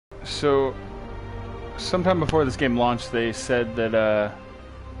So, sometime before this game launched, they said that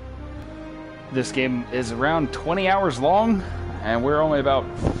this game is around 20 hours long, and we're only about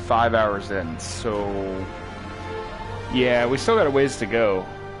 5 hours in. So, yeah, we still got a ways to go.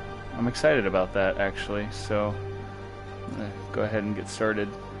 I'm excited about that, actually. So, I'm gonna go ahead and get started.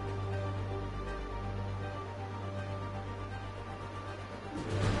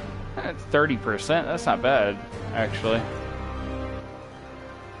 That's 30%. That's not bad, actually.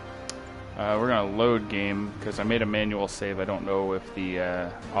 We're going to load game, because I made a manual save. I don't know if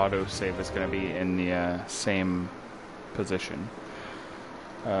the auto save is going to be in the same position.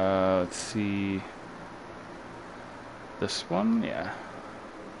 Let's see. This one? Yeah.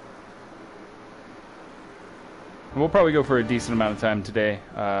 We'll probably go for a decent amount of time today.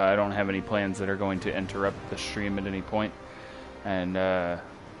 I don't have any plans that are going to interrupt the stream at any point. And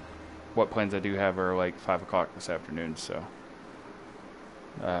what plans I do have are like 5 o'clock this afternoon, so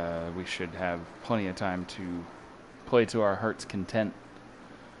we should have plenty of time to play to our heart's content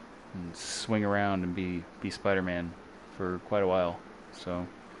and swing around and be Spider-Man for quite a while. So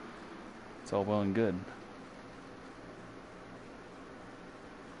it's all well and good.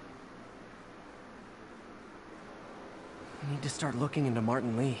 I need to start looking into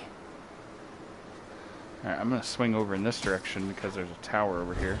Martin Lee. Alright, I'm gonna swing over in this direction because there's a tower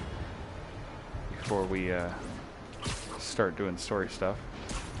over here before we start doing story stuff.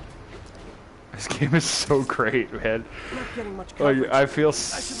 This game is so great, man. Like, I feel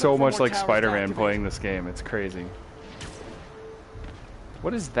so much like Spider-Man playing this game. It's crazy.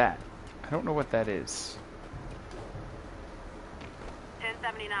 What is that? I don't know what that is.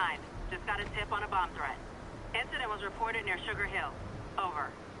 1079. Just got a tip on a bomb threat. Incident was reported near Sugar Hill. Over.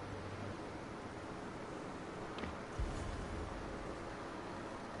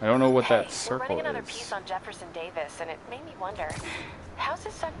 I don't know what that circle is. We're running another piece on Jefferson Davis, and it made me wonder, how's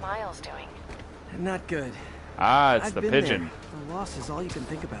his son Miles doing? Not good. Ah, it's the pigeon. There. The loss is all you can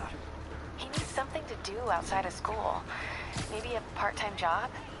think about. He needs something to do outside of school. Maybe a part-time job?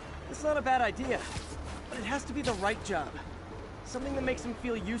 It's not a bad idea, but it has to be the right job. Something that makes him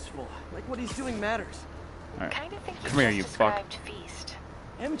feel useful, like what he's doing matters. All right. Kind of think Come here, you fuck. Feast.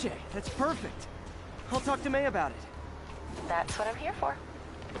 MJ, that's perfect. I'll talk to May about it. That's what I'm here for.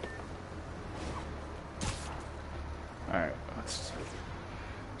 Alright, let's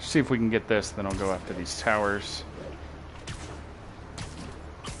see if we can get this, then I'll go after these towers.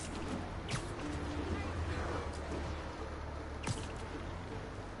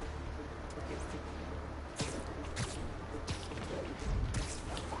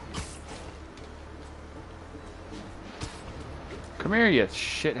 Come here, you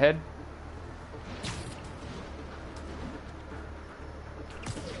shithead.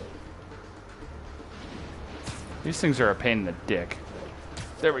 These things are a pain in the dick.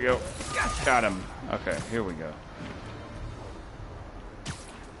 There we go. Got him. Okay, here we go.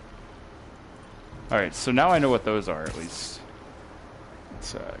 Alright, so now I know what those are, at least.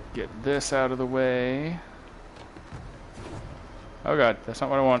 Let's get this out of the way. Oh god, that's not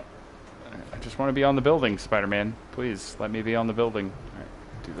what I want. I just want to be on the building, Spider-Man. Please, let me be on the building. Alright,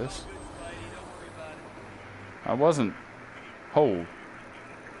 do this. I wasn't. Hold.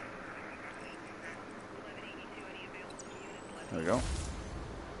 There we go.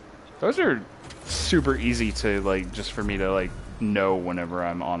 Those are super easy to, like, just for me to, like, know whenever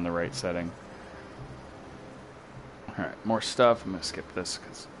I'm on the right setting. Alright, more stuff. I'm gonna skip this,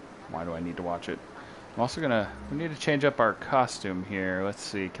 because why do I need to watch it? I'm also gonna... We need to change up our costume here. Let's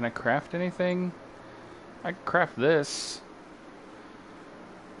see. Can I craft anything? I can craft this.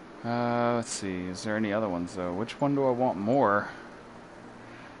 Let's see. Is there any other ones, though? Which one do I want more?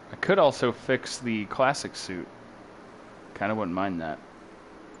 I could also fix the classic suit. Kind of wouldn't mind that.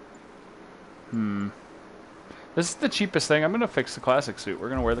 This is the cheapest thing. I'm going to fix the classic suit. We're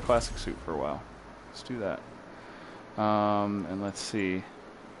going to wear the classic suit for a while. Let's do that. And let's see.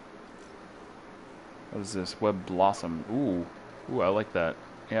 What is this? Web Blossom. Ooh. Ooh, I like that.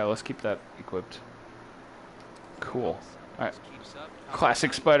 Yeah, let's keep that equipped. Cool. Alright.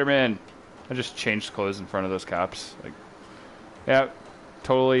 Classic Spider-Man. I just changed clothes in front of those cops. Like, yeah,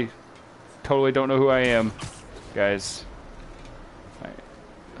 totally don't know who I am, guys. Alright,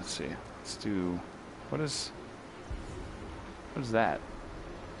 let's see. Let's do... What is that?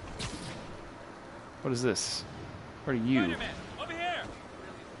 What is this? What are you? Spider-Man, over here!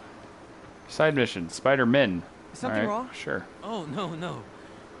 Side mission, Spider-Man. Is something wrong? Sure. Oh, no.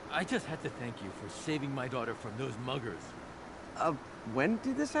 I just had to thank you for saving my daughter from those muggers. When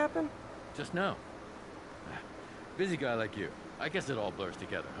did this happen? Just now. Busy guy like you. I guess it all blurs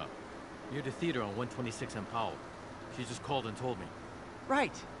together, huh? Near the theater on 126 and Powell. She just called and told me.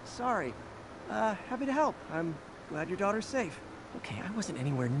 Right. Sorry. Happy to help. I'm glad your daughter's safe. Okay, I wasn't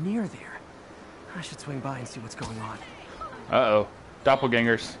anywhere near there. I should swing by and see what's going on. Uh-oh.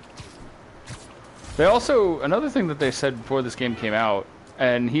 Doppelgangers. They also, another thing that they said before this game came out,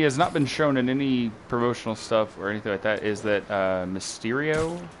 and he has not been shown in any promotional stuff or anything like that, is that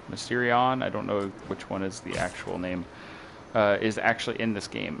Mysterion, I don't know which one is the actual name, is actually in this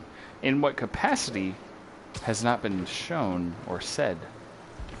game. In what capacity has not been shown or said.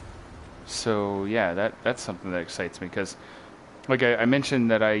 So yeah, that's something that excites me, because like I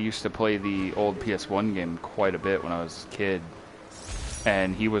mentioned that I used to play the old PS1 game quite a bit when I was a kid,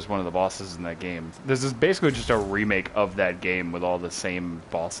 and he was one of the bosses in that game. This is basically just a remake of that game with all the same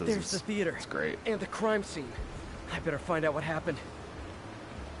bosses. There's the theater. It's great. And the crime scene. I better find out what happened.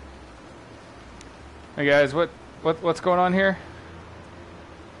 Hey guys, what's going on here?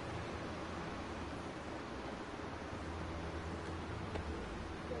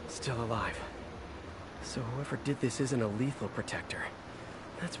 Still alive. So whoever did this isn't a lethal protector.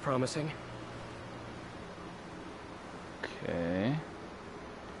 That's promising. Okay.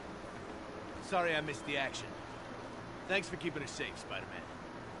 Sorry I missed the action. Thanks for keeping us safe, Spider-Man.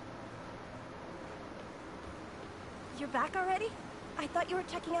 You're back already? I thought you were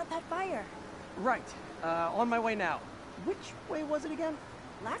checking out that fire. Right. On my way now. Which way was it again?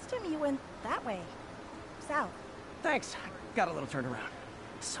 Last time you went that way. South. Thanks. Got a little turned around.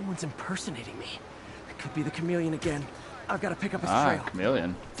 Someone's impersonating me. It could be the chameleon again. I've got to pick up his trail.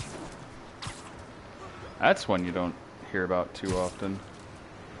 Chameleon. That's one you don't hear about too often.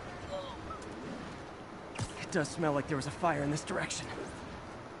 It does smell like there was a fire in this direction.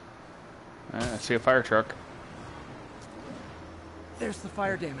 I see a fire truck. There's the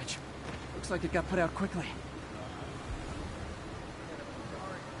fire damage. Looks like it got put out quickly.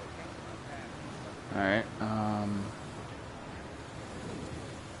 Alright,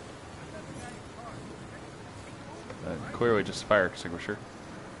 clearly just a fire extinguisher.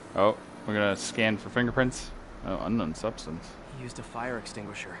 Oh, we're gonna scan for fingerprints. Oh, unknown substance. He used a fire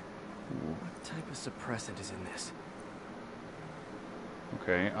extinguisher. Ooh. What type of suppressant is in this?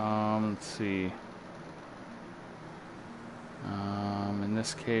 Okay, let's see. In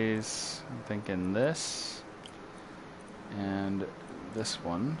this case, I'm thinking this and this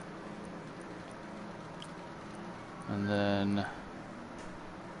one. And then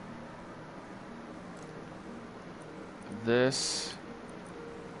this.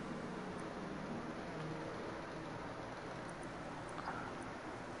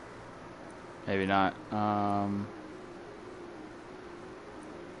 Maybe not. I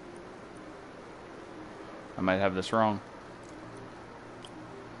might have this wrong.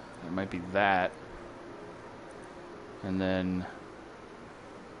 It might be that. And then...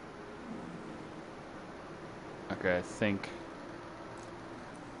 Okay, I think...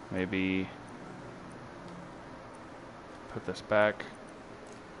 Maybe... Put this back.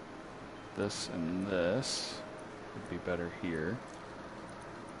 This and this would be better here.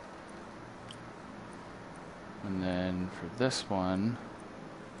 And then for this one,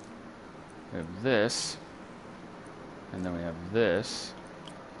 we have this, and then we have this,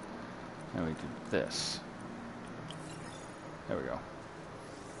 and we do this. There we go.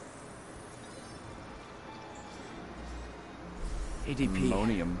 ADP.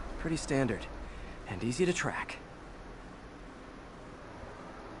 Ammonium. Pretty standard, and easy to track.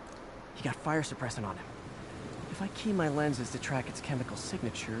 He got fire suppressant on him. If I key my lenses to track its chemical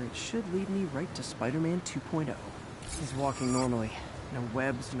signature, it should lead me right to Spider-Man 2.0. He's walking normally. No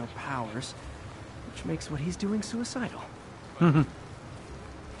webs, no powers. Which makes what he's doing suicidal.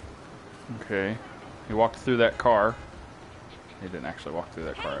 Okay. He walked through that car. He didn't actually walk through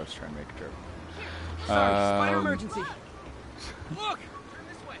that car. I was trying to make a joke. Sorry, spider emergency! Look! Turn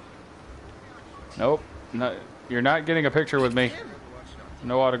this way. Nope. No, you're not getting a picture with me.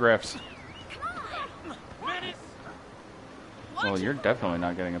 No autographs. Well, you're definitely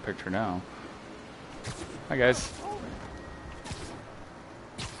not getting a picture now. Hi, guys.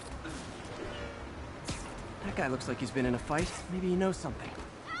 That guy looks like he's been in a fight. Maybe he knows something.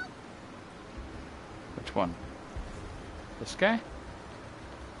 Which one? This guy?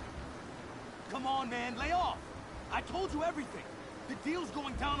 Come on, man, lay off. I told you everything. The deal's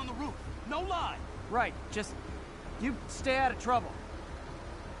going down on the roof. No lie. Right, just... you stay out of trouble.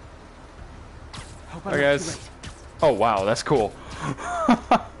 Hope I'm Hi, not guys. too late. Oh, wow, that's cool.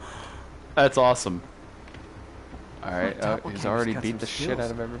 That's awesome. Alright, he's already beat the shit out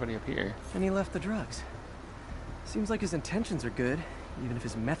of everybody up here. And he left the drugs. Seems like his intentions are good, even if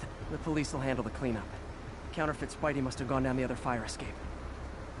his method... The police will handle the cleanup. Counterfeit Spidey must have gone down the other fire escape.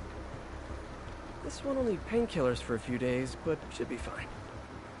 This one will need painkillers for a few days, but should be fine.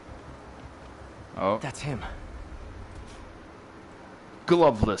 Oh. That's him.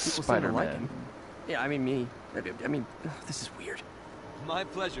 Gloveless People seem to like Spider-Man. him. Yeah, I mean me. I mean, this is weird. My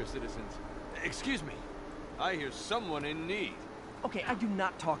pleasure, citizens. Excuse me. I hear someone in need. Okay, I do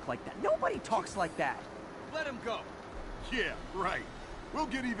not talk like that. Nobody talks like that. Let him go. Yeah, right. We'll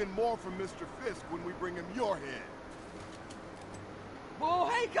get even more from Mr. Fisk when we bring him your head. Whoa,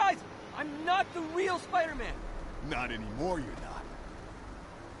 hey guys! I'm not the real Spider-Man. Not anymore, you're not.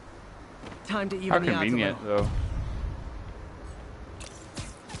 Time to even How the odds a convenient, little. though.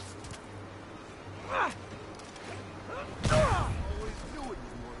 Always knew it was more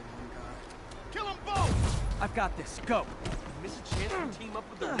than one guy. Kill them both! I've got this. Go. Miss a chance to team up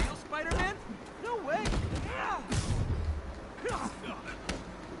with the real Spider-Man? No way!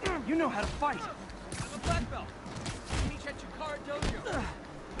 You know how to fight. I'm a black belt. Teach at your car dojo.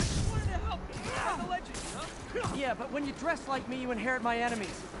 Wanted to help you. I'm the legend, you know? Yeah, but when you dress like me, you inherit my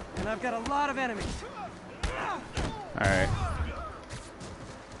enemies. And I've got a lot of enemies. Alright.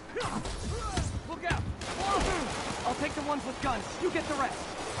 Look out! I'll take the ones with guns. You get the rest.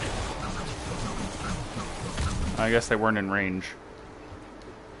 I guess they weren't in range.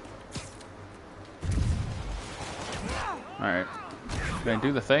 Alright. Can I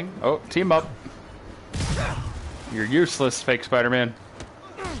do the thing? Oh, team up. You're useless, fake Spider-Man.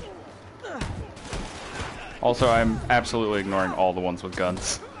 Also, I'm absolutely ignoring all the ones with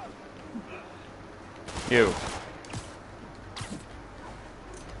guns. You.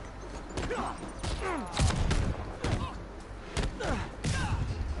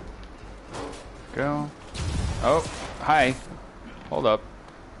 Go. Oh, hi. Hold up.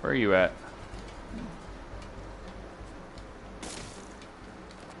 Where are you at?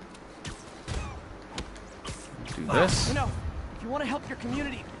 Do this. You know, if you want to help your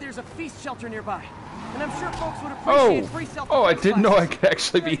community, there's a feast shelter nearby. And I'm sure folks would appreciate free self-defense Oh, I didn't know I classes. could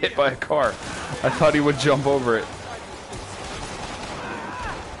actually be hit by a car. I thought he would jump over it.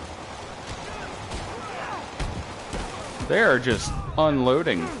 They are just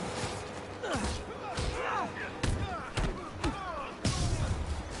unloading.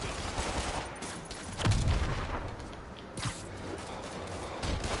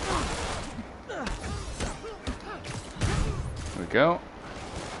 There we go.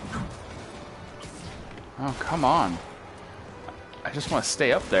 Oh, come on. I just want to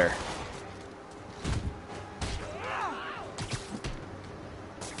stay up there.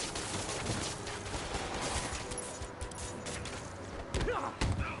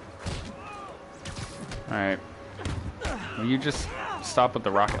 Alright. Will you just stop with the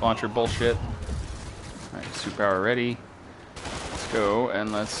rocket launcher bullshit? Alright, superpower ready. Let's go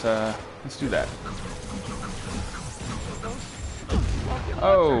and let's do that.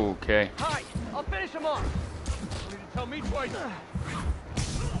 Okay. Hi! I'll finish him off! You need to tell me twice!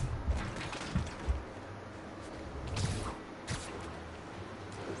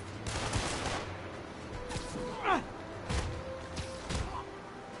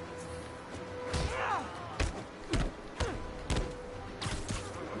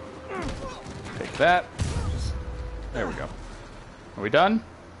 Take that. There we go. Are we done?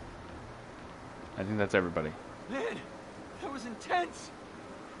 I think that's everybody. Man, that was intense!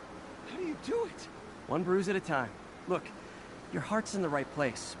 How do you do it? One bruise at a time. Look, your heart's in the right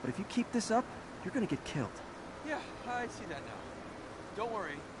place, but if you keep this up, you're gonna get killed. Yeah, I see that now. Don't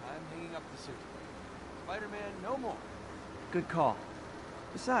worry, I'm hanging up the suit. Spider-Man, no more. Good call.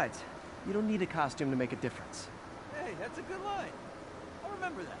 Besides, you don't need a costume to make a difference. Hey, that's a good line. I'll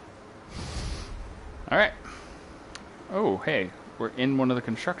remember that. Alright. Oh, hey. We're in one of the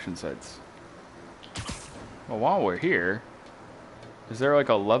construction sites. Well, while we're here, is there like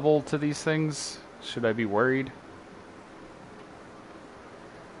a level to these things? Should I be worried?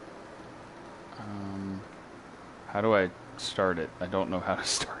 How do I start it? I don't know how to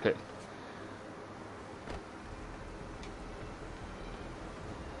start it.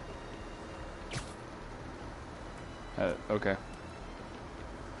 Okay.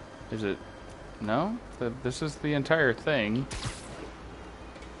 Is it... No? This is the entire thing.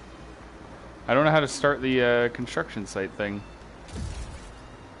 I don't know how to start the construction site thing.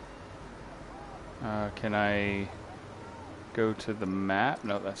 Can I go to the map?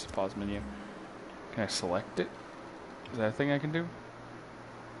 No, that's the pause menu. Can I select it? Is that a thing I can do?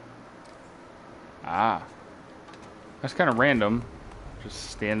 Ah. That's kind of random. Just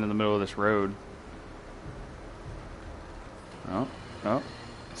stand in the middle of this road. Oh, no.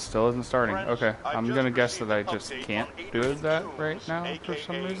 It still isn't starting. Okay, I'm gonna guess that I just can't do that right now for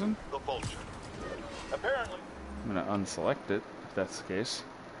some reason. I'm gonna unselect it, if that's the case.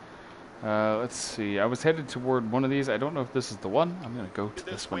 Let's see. I was headed toward one of these. I don't know if this is the one. I'm gonna go to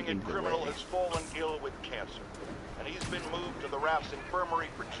This this one winged either criminal way. has fallen ill with cancer, and he's been moved to the Raft's infirmary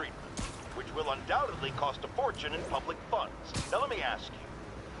for treatment, which will undoubtedly cost a fortune in public funds. Now let me ask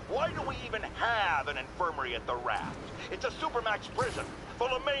you, why do we even have an infirmary at the Raft? It's a supermax prison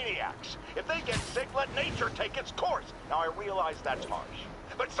full of maniacs. If they get sick, let nature take its course. Now I realize that's harsh,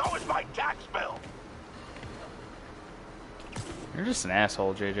 but so is my tax bill. You're just an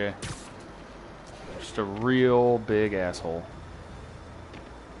asshole, JJ. Just a real big asshole.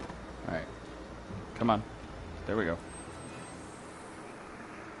 Alright. Come on. There we go.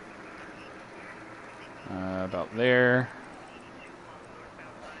 About there.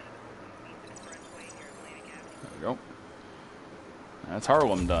 There we go. That's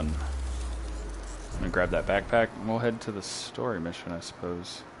Harlem done. I'm gonna grab that backpack and we'll head to the story mission, I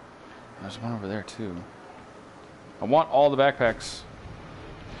suppose. There's one over there too. I want all the backpacks.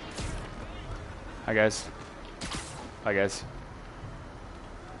 Hi guys. Hi guys.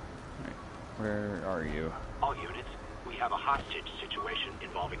 Right. Where are you? All units, we have a hostage situation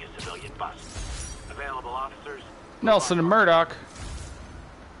involving a civilian bus. Available officers. Nelson and Murdoch.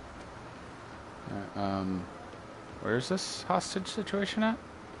 Where's this hostage situation at?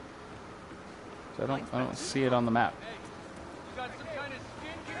 I don't see it on the map. Hey, you got some kind of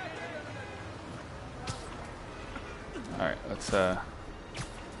skin All right, let's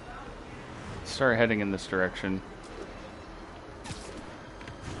start heading in this direction.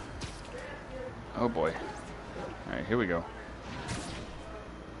 Oh boy. All right, here we go.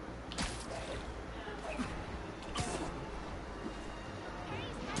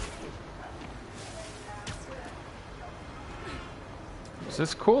 So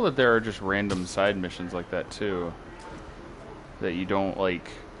it's cool that there are just random side missions like that too, that you don't like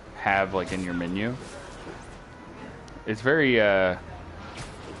have like in your menu. It's very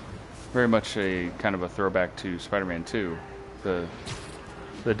much a kind of a throwback to Spider-Man 2. The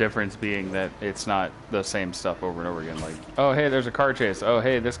difference being that it's not the same stuff over and over again. Like, oh hey, there's a car chase. Oh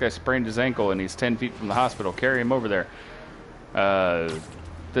hey, this guy sprained his ankle and he's 10 feet from the hospital. Carry him over there.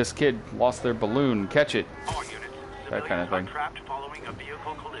 This kid lost their balloon. Catch it. All units, That kind of thing. trapped following a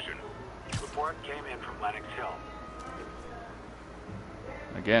vehicle collision. Report came in from Lenox Hill.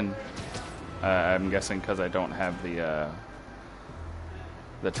 Again, I'm guessing because I don't have the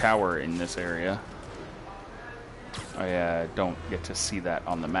tower in this area, I don't get to see that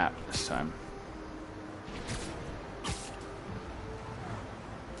on the map this time.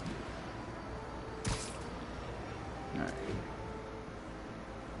 Alright.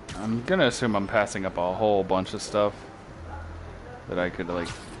 I'm gonna assume I'm passing up a whole bunch of stuff that I could, like,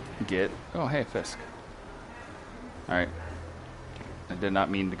 get. Oh, hey, Fisk. Alright. I did not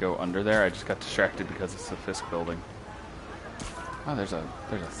mean to go under there. I just got distracted because it's the Fisk building. Oh, there's a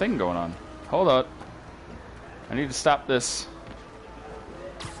thing going on. Hold up. I need to stop this.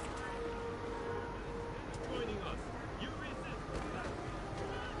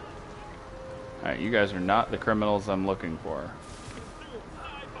 Alright, you guys are not the criminals I'm looking for.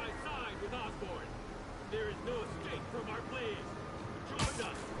 side by side with Osborn. There is no escape from our blaze. Join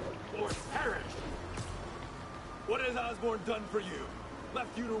us or perish. What has Osborn done for you?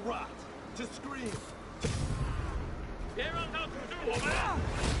 Left you to rot, to scream.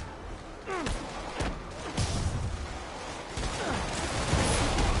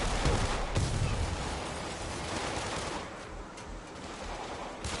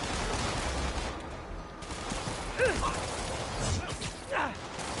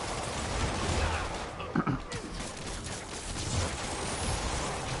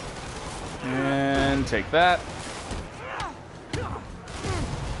 And take that. Do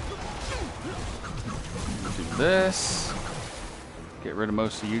this. Get rid of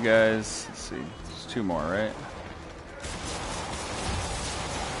most of you guys. Let's see. There's 2 more, right?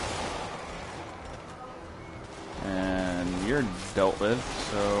 And you're dealt with,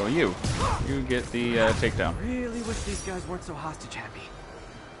 so you get the takedown. Really wish these guys weren't so hostage happy.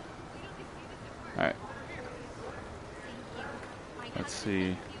 Alright. Let's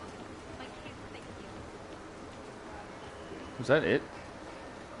see. Was that it?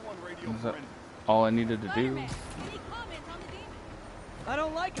 Was that all I needed to do? I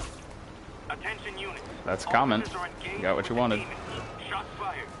don't like him. Attention units. That's a comment. Officers are engaged You got what you with wanted. demons. Shots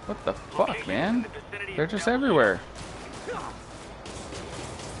fired. What the fuck, Locations man? in the vicinity They're of just Bell everywhere.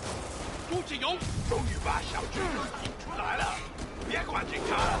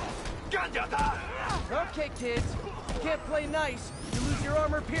 Okay, kids. You can't play nice. You lose your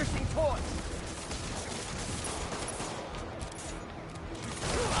armor-piercing toys.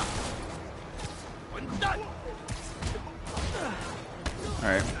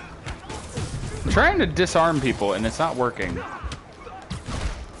 Alright. I'm trying to disarm people and it's not working.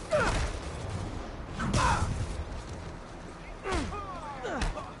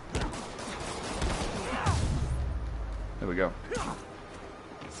 There we go.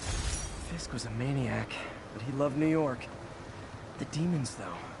 Fisk was a maniac, but he loved New York. The demons,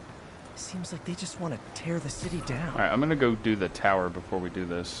 though, seems like they just want to tear the city down. All right, I'm gonna go do the tower before we do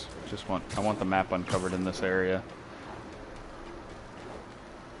this. I want the map uncovered in this area.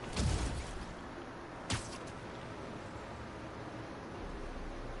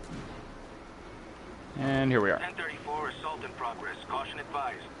 And here we are. 1034, assault in progress. Caution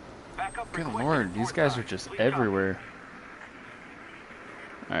advised. Backup Good requested lord, these guys are just everywhere.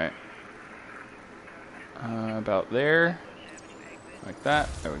 Alright. About there. Like that.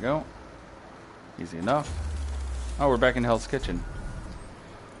 There we go. Easy enough. Oh, we're back in Hell's Kitchen.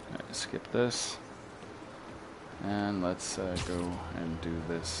 Alright, skip this. And let's go and do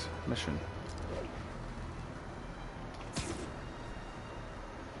this mission.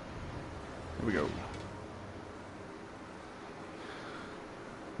 Here we go.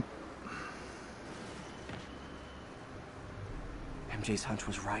 MJ's hunch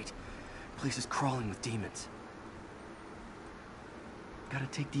was right. Place is crawling with demons. Gotta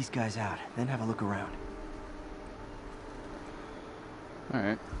take these guys out, then have a look around.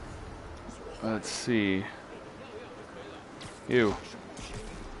 Alright. Let's see. You.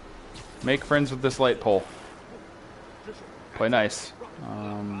 Make friends with this light pole. Play nice.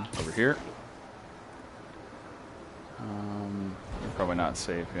 Over here. You're probably not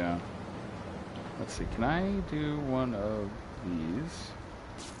safe, yeah. Let's see, can I do one of these?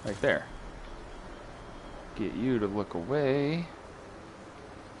 Right there. Get you to look away.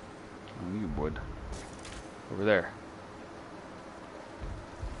 Oh, you would. Over there.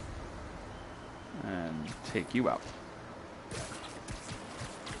 And take you out.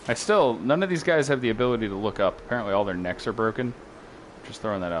 None of these guys have the ability to look up. Apparently all their necks are broken. Just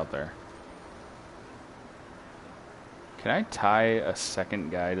throwing that out there. Can I tie a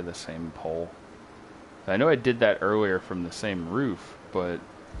second guy to the same pole? I know I did that earlier from the same roof, but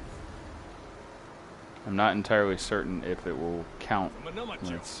I'm not entirely certain if it will count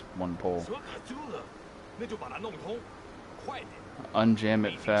when it's one pole. Unjam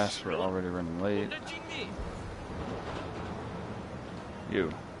it fast, we're already running late.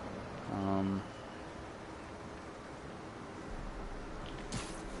 You.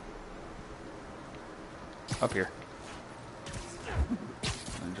 Up here.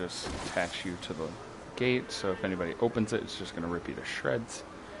 And just attach you to the gate, so if anybody opens it, it's just going to rip you to shreds.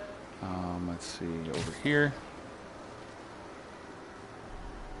 Let's see, over here.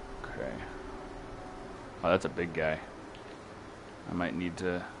 Okay. Oh, that's a big guy. I might need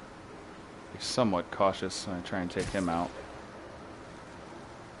to be somewhat cautious when I try and take him out.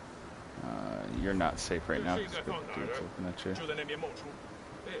 You're not safe right now because the dude's looking at you.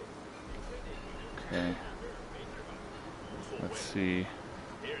 Okay. Let's see.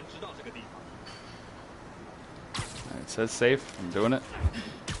 It says safe. I'm doing it.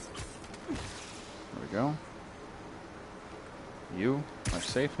 There we go. You are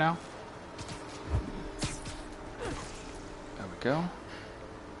safe now. There we go.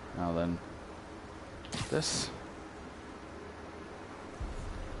 Now then, this.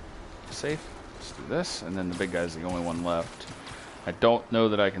 Safe. Let's do this, and then the big guy's the only one left. I don't know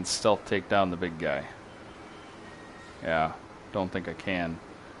that I can stealth take down the big guy. Yeah, don't think I can.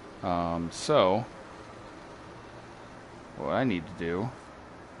 So, what I need to do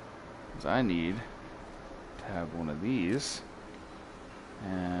is I need to have one of these.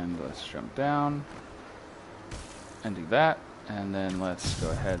 And let's jump down and do that. And then let's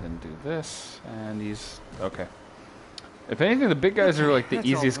go ahead and do this. And he's... okay. If anything, the big guys are like the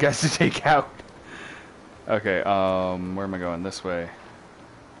easiest guys to take out. Okay, where am I going? This way.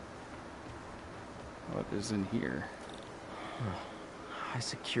 What is in here? High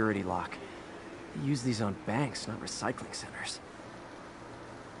security lock. They use these on banks, not recycling centers.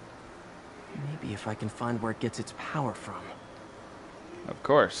 Maybe if I can find where it gets its power from. Of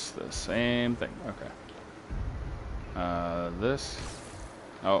course, the same thing. Okay. This.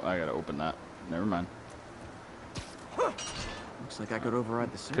 Oh, I gotta open that. Never mind. Looks like I could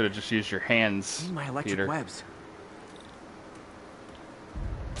override the circuit. Could have just used your hands, my electric Peter. webs.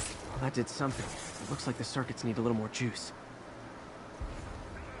 Well, that did something. It looks like the circuits need a little more juice.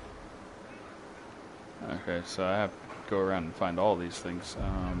 Okay, so I have to go around and find all these things.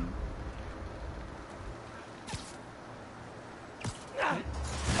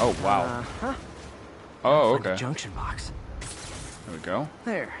 Oh, wow. Oh, okay. Find a junction box. There we go.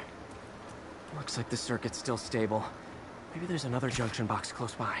 There. Looks like the circuit's still stable. Maybe there's another junction box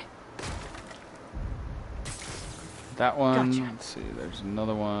close by. that one. Gotcha. Let's see, there's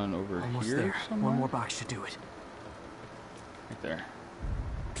another one over Almost here there. somewhere. One more box should do it. Right there.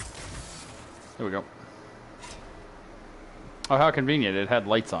 There we go. Oh, how convenient. It had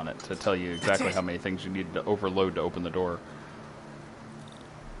lights on it to tell you exactly how many things you need to overload to open the door.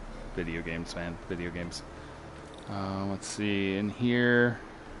 Video games, man. Video games. Let's see. In here...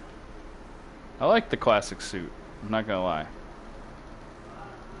 I like the classic suit. I'm not gonna lie.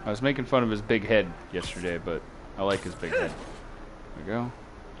 I was making fun of his big head yesterday, but I like his big head. There we go.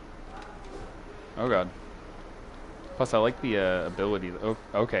 Oh, God. Plus, I like the ability... Oh,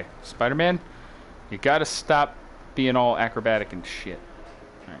 okay. Spider-Man, you gotta stop being all acrobatic and shit.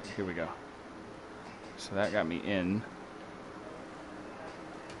 Alright, here we go. So that got me in.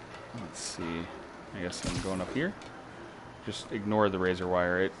 Let's see. I guess I'm going up here. Just ignore the razor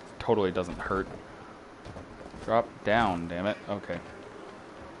wire. It totally doesn't hurt. Drop down, damn it. Okay.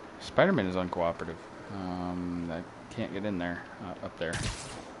 Spider-Man is uncooperative. I can't get in there. Up there.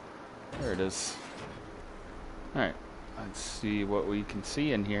 There it is. Alright. Let's see what we can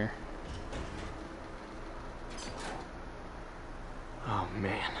see in here. Oh,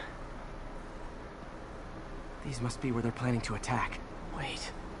 man. These must be where they're planning to attack.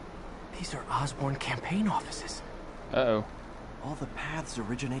 Wait. These are Osborn campaign offices. Uh-oh. All the paths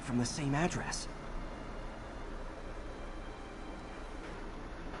originate from the same address.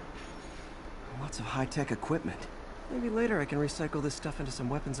 Lots of high-tech equipment. Maybe later I can recycle this stuff into some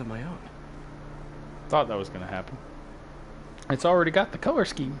weapons of my own. Thought that was going to happen. It's already got the color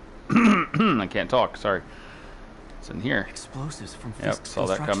scheme. I can't talk, sorry. It's in here. Explosives from Yep, Fisk's saw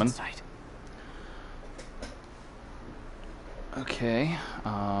that construction coming. site. Okay,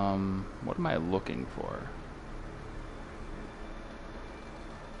 what am I looking for?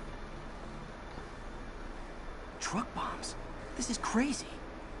 Truck bombs? This is crazy.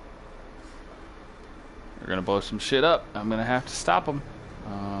 They're gonna blow some shit up. I'm gonna have to stop them.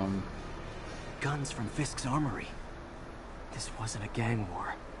 Guns from Fisk's armory. This wasn't a gang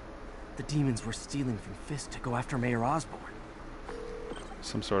war. The demons were stealing from Fisk to go after Mayor Osborn.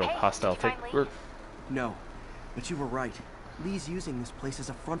 Some sort of Hey, hostile did you take. find Lee? No, but you were right. Lee's using this place as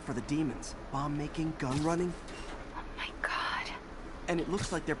a front for the demons. Bomb making, gun running, Oh my god. and it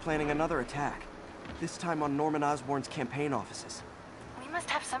looks like they're planning another attack. This time on Norman Osborn's campaign offices. We must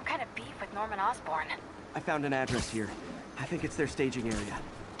have some kind of beef with Norman Osborn. I found an address here. I think it's their staging area.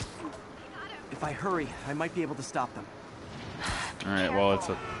 If I hurry, I might be able to stop them. Alright, well, it's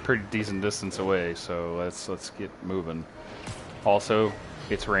a pretty decent distance away, so let's get moving. Also,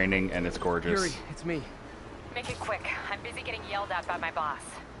 it's raining and it's gorgeous. Yuri, it's me. Make it quick. I'm busy getting yelled at by my boss.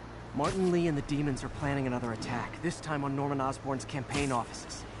 Martin Lee and the demons are planning another attack, this time on Norman Osborn's campaign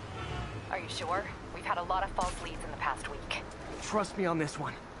offices. Are you sure? We've had a lot of false leads in the past week. Trust me on this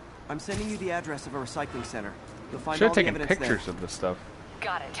one. I'm sending you the address of a recycling center. You'll find Should all have the taken evidence pictures there. of this stuff.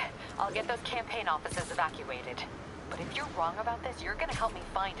 Got it. I'll get those campaign offices evacuated. But if you're wrong about this, you're gonna help me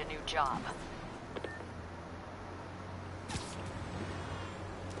find a new job.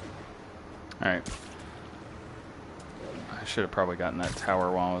 Alright. I should have probably gotten that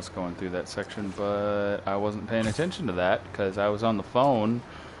tower while I was going through that section, but I wasn't paying attention to that because I was on the phone.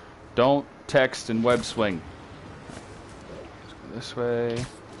 Don't text and web swing. Let's go this way.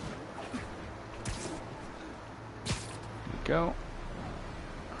 There we go.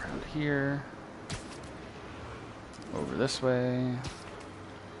 Around here. Over this way.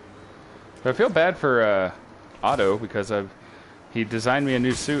 But I feel bad for Otto because he designed me a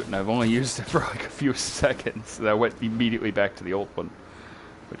new suit and I've only used it for like a few seconds. So I went immediately back to the old one,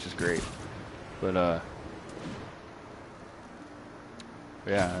 which is great. But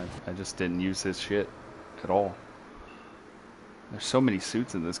yeah, I just didn't use his shit at all. There's so many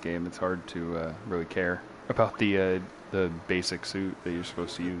suits in this game, it's hard to really care about the basic suit that you're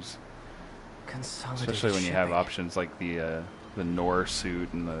supposed to use. Especially when you have options like the Nor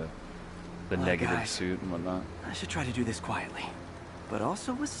suit and the negative guys. suit and whatnot. I should try to do this quietly, but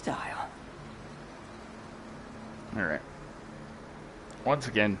also with style. Alright. Once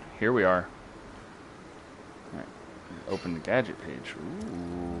again, here we are. Alright. Open the gadget page.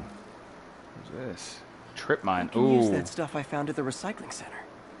 Ooh. What's this? Trip mine. I can use Ooh. that stuff I found at the recycling center.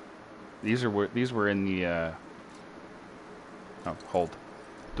 These were in the oh, hold.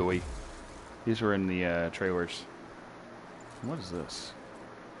 Doy. These were in the trailers. What is this?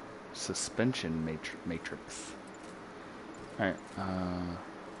 Suspension matrix. Alright, I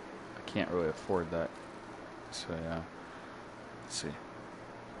can't really afford that. So yeah. Let's see.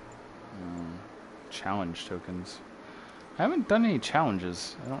 Challenge tokens. I haven't done any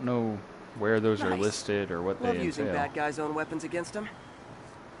challenges. I don't know where those are listed or what Love they using entail. bad guys' own weapons against them.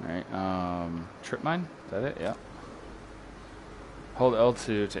 Alright, trip mine? Is that it? Yeah. Hold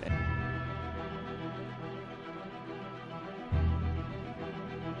L2 to